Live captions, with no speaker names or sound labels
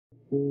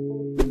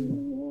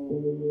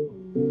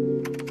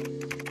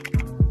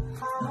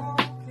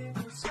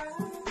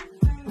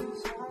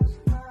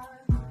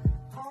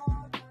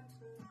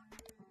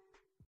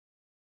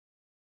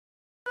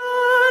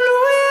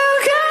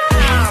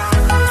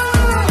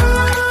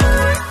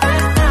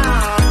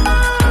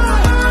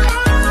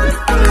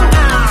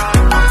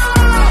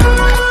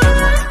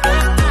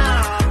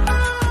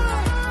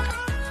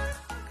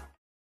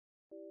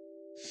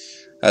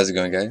How's it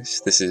going,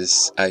 guys? This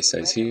is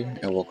Iceice here,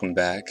 and welcome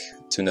back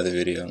to another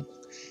video.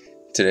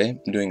 Today,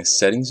 I'm doing a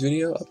settings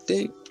video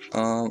update.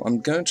 I'm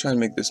gonna try and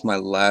make this my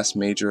last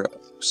major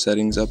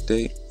settings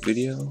update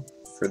video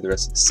for the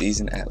rest of the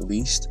season at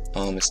least.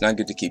 It's not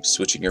good to keep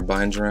switching your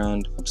binds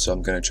around, so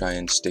I'm gonna try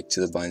and stick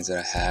to the binds that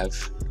I have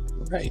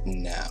right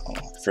now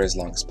for as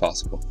long as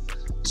possible.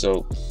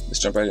 So let's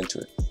jump right into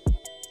it.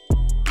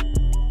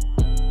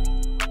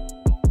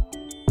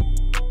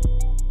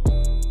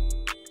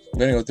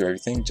 I'm gonna go through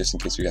everything just in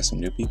case we got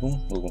some new people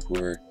who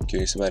are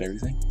curious about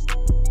everything.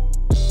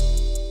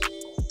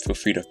 Feel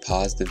free to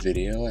pause the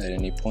video at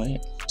any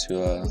point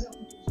to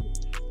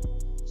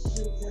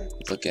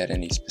look at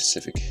any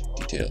specific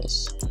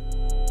details.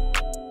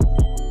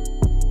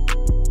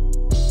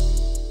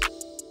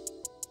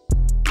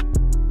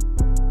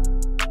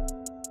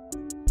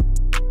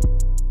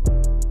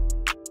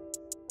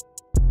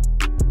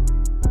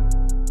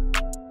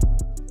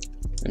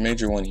 The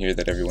major one here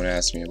that everyone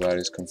asks me about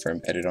is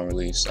confirm edit on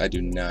release. I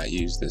do not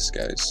use this,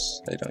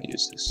 guys. I don't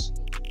use this.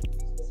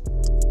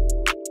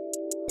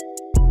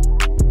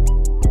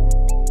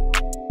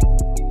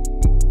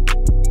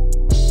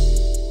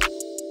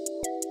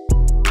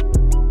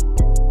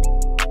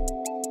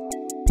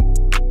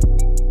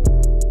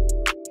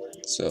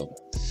 So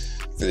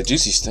for the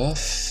juicy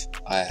stuff,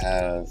 I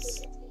have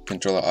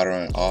controller auto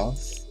run off,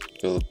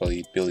 build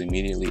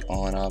immediately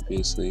on,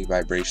 obviously,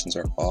 vibrations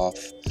are off.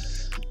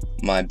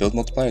 My build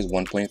multiplier is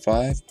 1.5,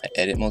 my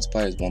edit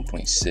multiplier is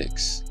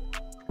 1.6,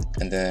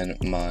 and then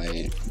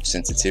my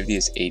sensitivity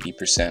is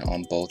 80%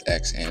 on both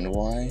X and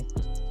Y.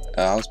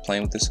 I was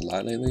playing with this a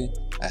lot lately.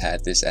 I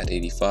had this at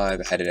 85,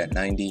 I had it at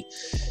 90,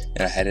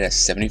 and I had it at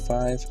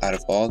 75. Out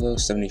of all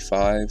those,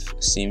 75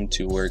 seemed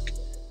to work.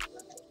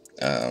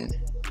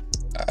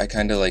 I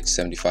kind of like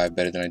 75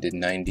 better than I did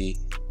 90.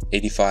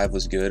 85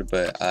 was good,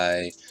 but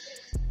I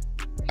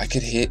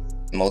could hit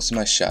most of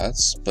my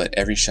shots, but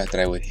every shot that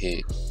I would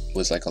hit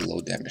was like a low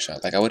damage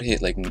shot. Like I would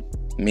hit like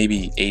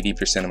maybe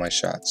 80% of my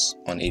shots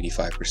on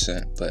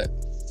 85%, but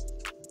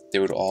they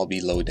would all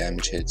be low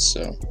damage hits.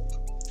 So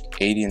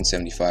 80 and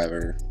 75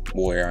 are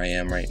where I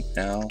am right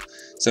now.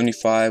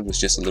 75 was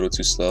just a little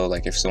too slow.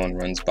 Like if someone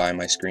runs by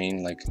my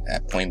screen like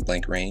at point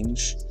blank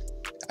range,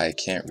 I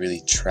can't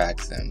really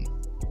track them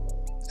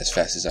as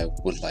fast as I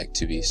would like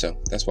to be.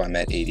 So that's why I'm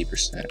at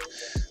 80%.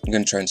 I'm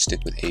gonna try and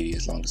stick with 80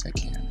 as long as I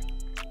can.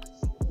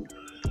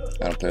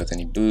 I don't play with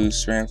any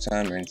boost, ramp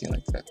time, or anything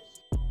like that.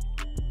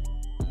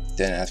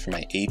 Then as for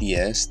my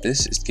ADS,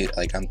 this is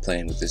like I'm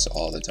playing with this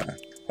all the time.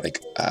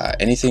 Like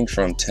anything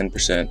from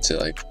 10% to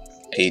like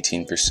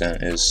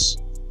 18% is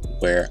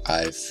where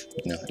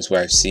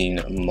I've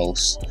seen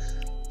most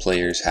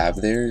players have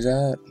theirs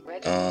at.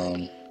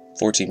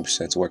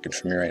 14% is working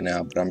for me right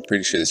now, but I'm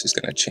pretty sure this is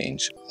gonna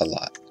change a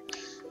lot,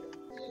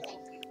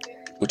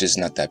 which is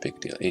not that big a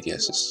deal.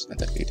 ADS is not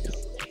that big a deal.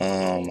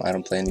 I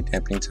don't play any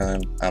dampening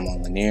time. I'm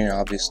on linear,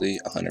 obviously,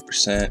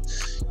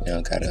 100%. You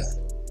know,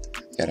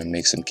 gotta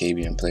make some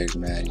KBM players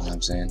mad. You know what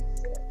I'm saying?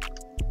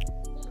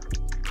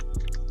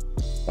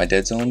 My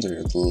dead zones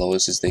are the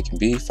lowest as they can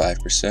be,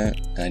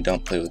 5%, and I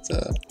don't play with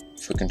the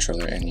foot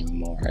controller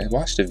anymore. I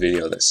watched a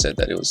video that said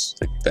that it was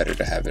like better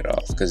to have it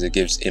off because it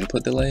gives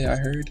input delay. I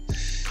heard.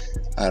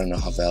 I don't know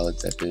how valid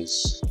that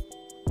is.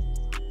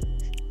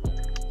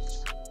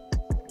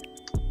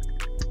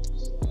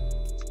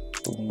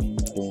 Boom,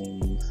 boom.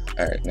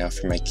 Alright, now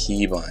for my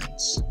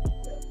keybinds.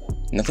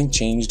 Nothing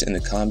changed in the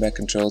combat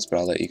controls, but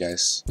I'll give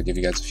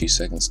you guys a few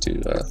seconds to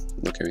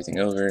look everything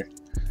over.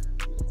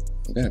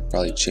 I'm gonna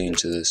probably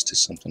change this to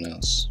something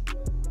else.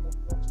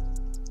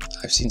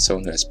 I've seen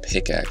someone who has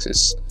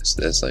pickaxes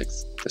as like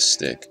the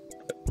stick,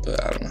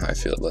 but I don't know how I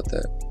feel about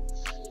that.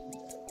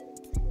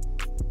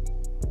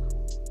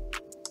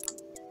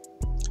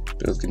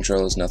 Build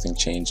controls, nothing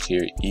changed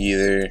here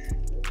either.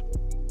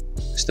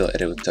 Still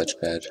edit with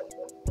touchpad.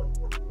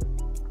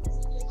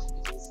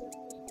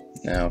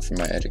 Now for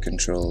my edit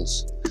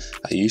controls,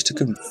 I used to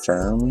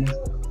confirm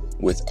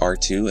with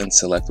R2 and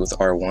select with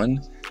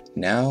R1.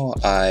 Now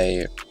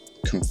I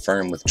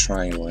confirm with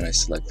triangle and I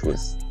select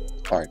with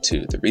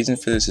R2. The reason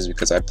for this is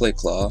because I play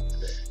claw,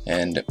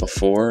 and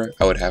before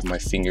I would have my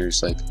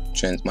fingers like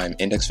my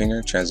index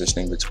finger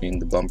transitioning between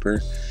the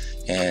bumper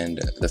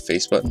and the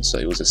face button, so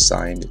it was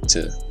assigned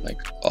to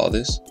like all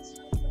this,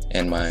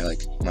 and my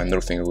middle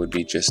finger would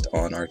be just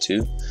on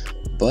R2.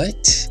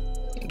 But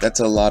that's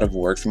a lot of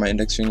work for my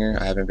index finger.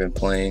 I haven't been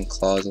playing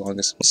claw as long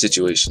as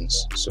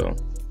situations, so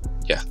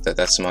yeah,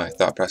 that's my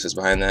thought process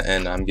behind that,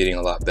 and I'm getting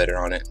a lot better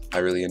on it. I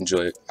really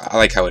enjoy it. I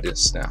like how it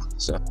is now.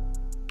 So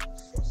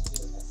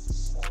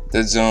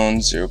Dead zone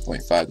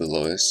 0.5 the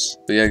lowest.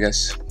 But yeah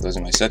guys, those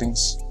are my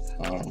settings.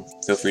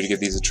 Feel free to give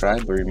these a try,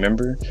 but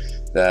remember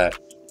that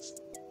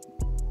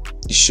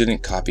you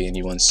shouldn't copy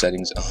anyone's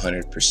settings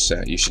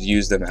 100%. You should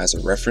use them as a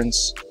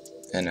reference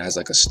and as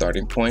like a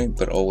starting point,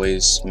 but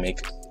always make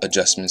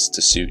adjustments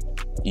to suit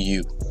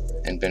you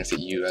and benefit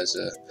you as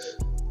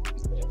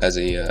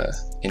a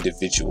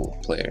individual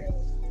player.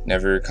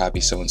 Never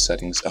copy someone's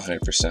settings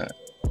 100%.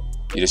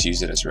 You just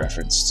use it as a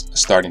reference, a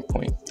starting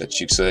point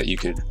so that you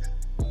could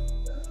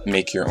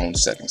make your own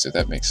settings, if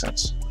that makes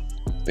sense.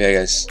 But yeah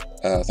guys,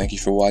 thank you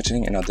for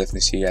watching, and I'll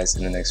definitely see you guys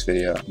in the next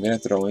video. I'm gonna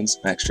throw in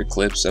some extra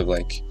clips of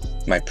like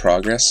my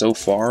progress so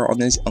far on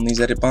these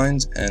edit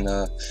binds, and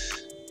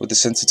with the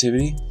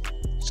sensitivity,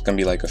 it's gonna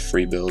be like a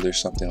free build or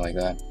something like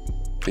that.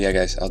 But yeah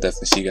guys, I'll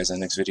definitely see you guys in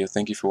the next video.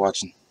 Thank you for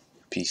watching.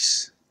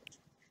 Peace.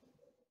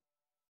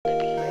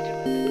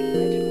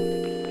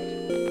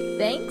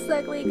 Thanks,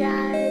 ugly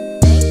guys.